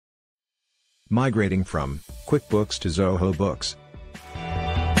Migrating from QuickBooks to Zoho Books.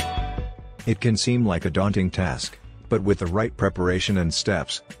 It can seem like a daunting task, but with the right preparation and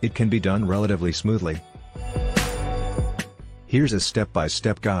steps, it can be done relatively smoothly. Here's a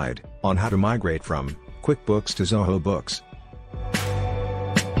step-by-step guide on how to migrate from QuickBooks to Zoho Books.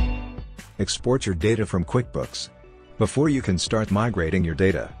 Export your data from QuickBooks. Before you can start migrating your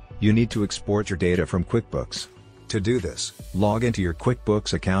data, you need to export your data from QuickBooks. To do this, log into your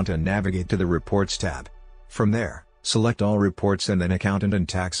QuickBooks account and navigate to the Reports tab. From there, select All Reports and then Accountant and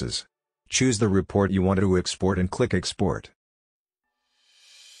Taxes. Choose the report you want to export and click Export.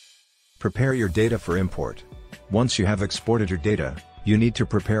 Prepare your data for import. Once you have exported your data, you need to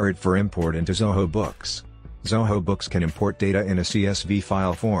prepare it for import into Zoho Books. Zoho Books can import data in a CSV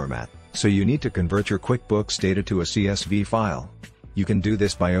file format, so you need to convert your QuickBooks data to a CSV file. You can do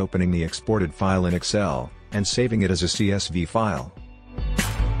this by opening the exported file in Excel and saving it as a CSV file.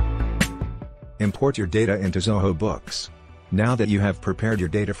 Import your data into Zoho Books. Now that you have prepared your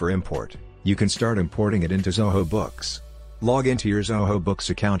data for import, you can start importing it into Zoho Books. Log into your Zoho Books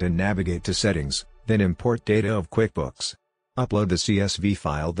account and navigate to Settings, then Import Data of QuickBooks. Upload the CSV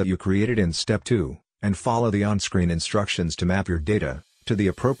file that you created in Step 2, and follow the on-screen instructions to map your data to the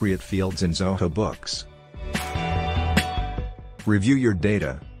appropriate fields in Zoho Books. Review your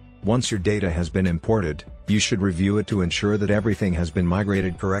data. Once your data has been imported, you should review it to ensure that everything has been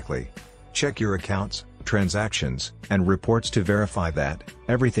migrated correctly. Check your accounts, transactions, and reports to verify that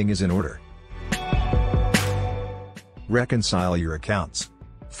everything is in order. Reconcile your accounts.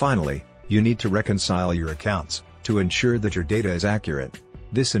 Finally, you need to reconcile your accounts to ensure that your data is accurate.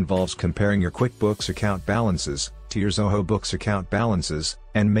 This involves comparing your QuickBooks account balances to your Zoho Books account balances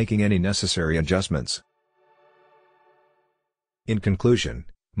and making any necessary adjustments. In conclusion,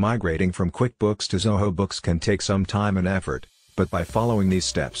 migrating from QuickBooks to Zoho Books can take some time and effort, but by following these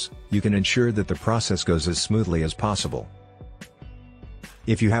steps, you can ensure that the process goes as smoothly as possible.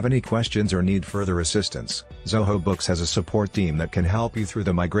 If you have any questions or need further assistance, Zoho Books has a support team that can help you through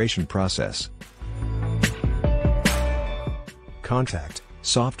the migration process. Contact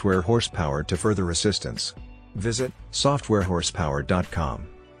Software Horsepower to further assistance. Visit softwarehorsepower.com.